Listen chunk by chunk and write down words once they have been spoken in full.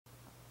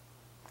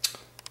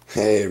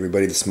Hey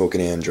everybody, the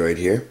Smoking Android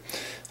here.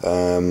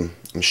 I'm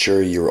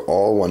sure you're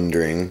all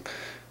wondering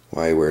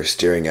why we're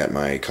staring at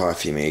my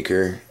coffee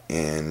maker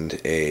and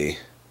a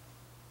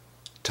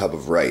tub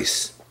of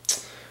rice.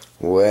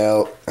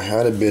 Well, I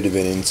had a bit of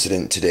an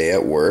incident today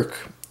at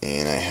work,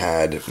 and I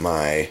had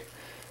my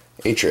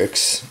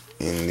Atrix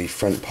in the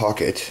front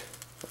pocket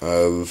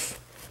of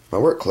my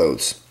work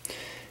clothes.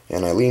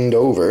 And I leaned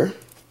over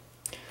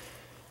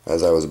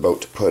as I was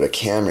about to put a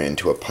camera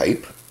into a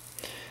pipe,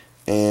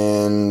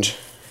 and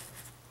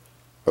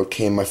out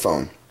came my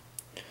phone.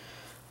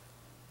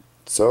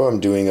 So I'm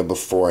doing a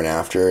before and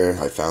after.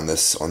 I found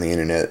this on the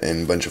internet,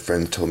 and a bunch of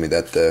friends told me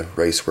that the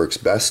rice works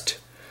best,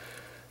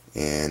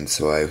 and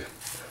so I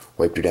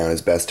wiped it down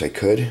as best I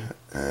could.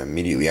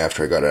 Immediately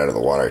after I got it out of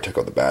the water, I took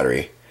out the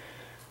battery.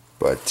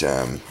 But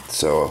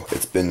so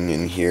it's been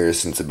in here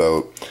since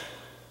about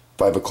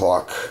 5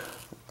 o'clock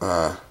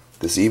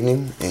this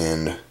evening,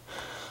 and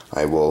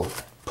I will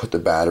put the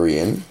battery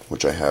in,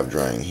 which I have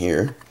drying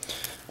here.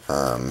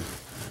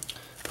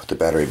 Put the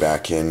battery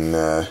back in,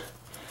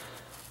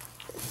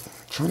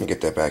 trying to get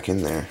that back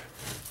in there.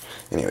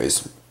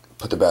 Anyways,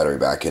 put the battery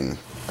back in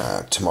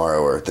tomorrow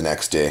or the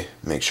next day,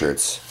 make sure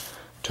it's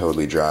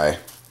totally dry.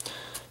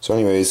 So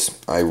anyways,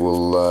 I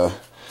will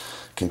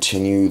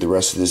continue the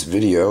rest of this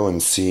video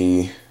and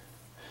see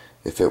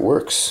if it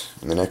works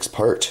in the next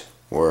part,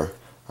 or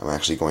I'm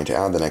actually going to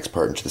add the next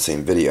part into the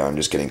same video. I'm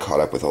just getting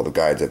caught up with all the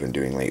guides I've been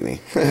doing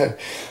lately.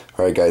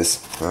 Alright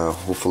guys,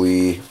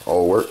 hopefully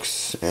all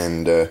works,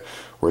 and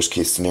worst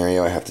case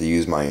scenario, I have to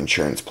use my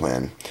insurance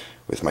plan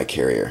with my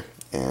carrier,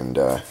 and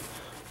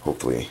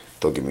hopefully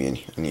they'll give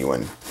me a new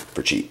one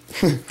for cheap.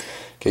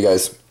 Okay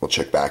guys, we'll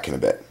check back in a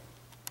bit.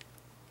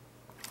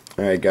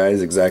 Alright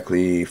guys,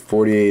 exactly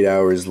 48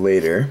 hours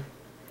later,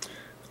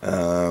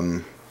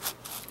 going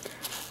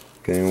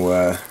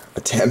to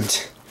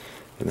attempt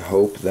and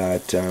hope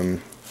that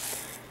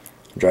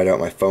dried out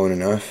my phone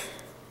enough.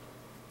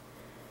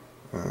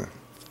 A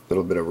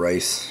little bit of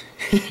rice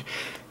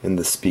in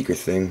the speaker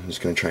thing. I'm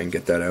just going to try and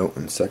get that out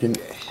in a second.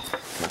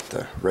 Got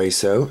the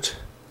rice out,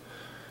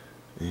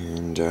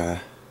 and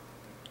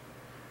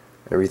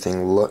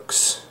everything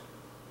looks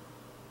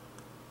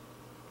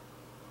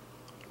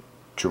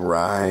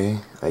dry,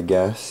 I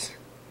guess.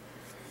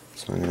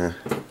 So I'm going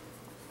to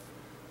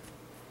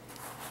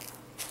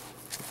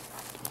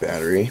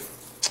battery.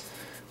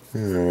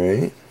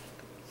 Alright.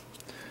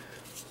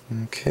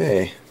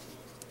 Okay.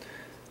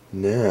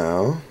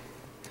 Now,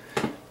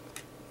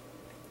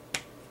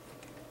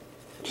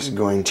 just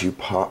going to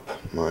pop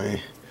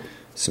my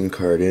SIM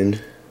card in.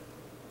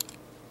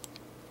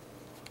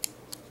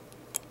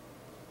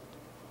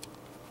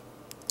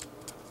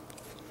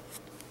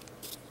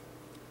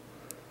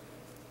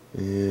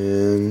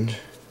 And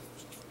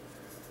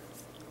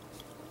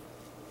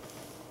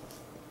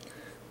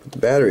put the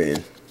battery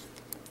in.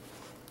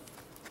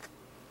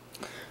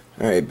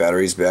 Alright,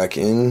 battery's back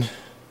in,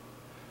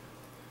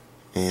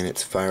 and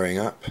it's firing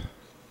up.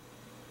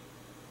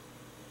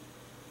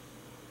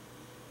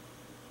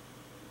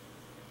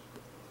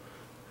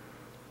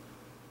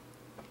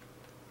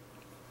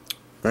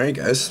 Alright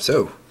guys,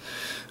 so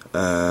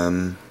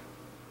got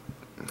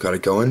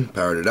it going,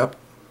 powered it up,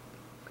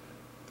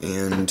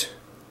 and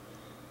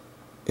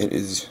it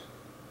is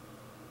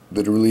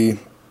literally,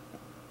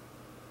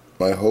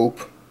 my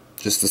hope,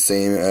 just the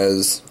same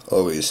as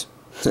always.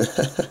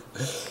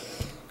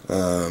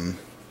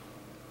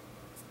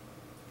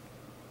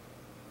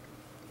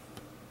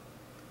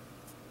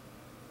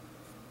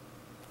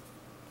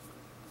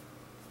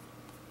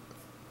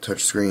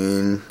 Touch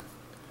screen.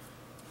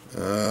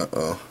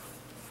 I'll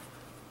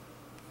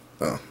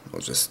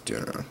just do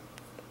it wrong.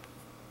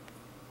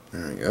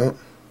 There we go.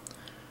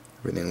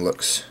 Everything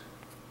looks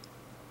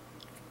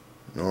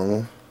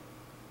normal.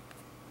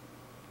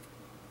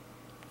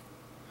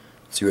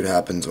 See what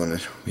happens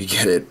when we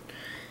get it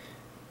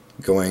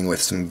going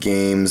with some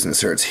games and it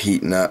starts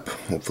heating up.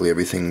 Hopefully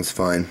everything's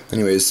fine.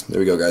 Anyways, there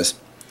we go guys.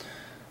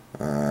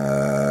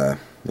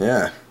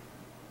 Yeah.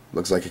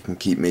 Looks like I can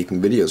keep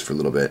making videos for a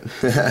little bit.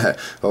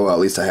 Oh well, at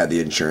least I had the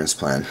insurance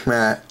plan.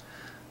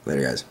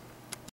 Later guys.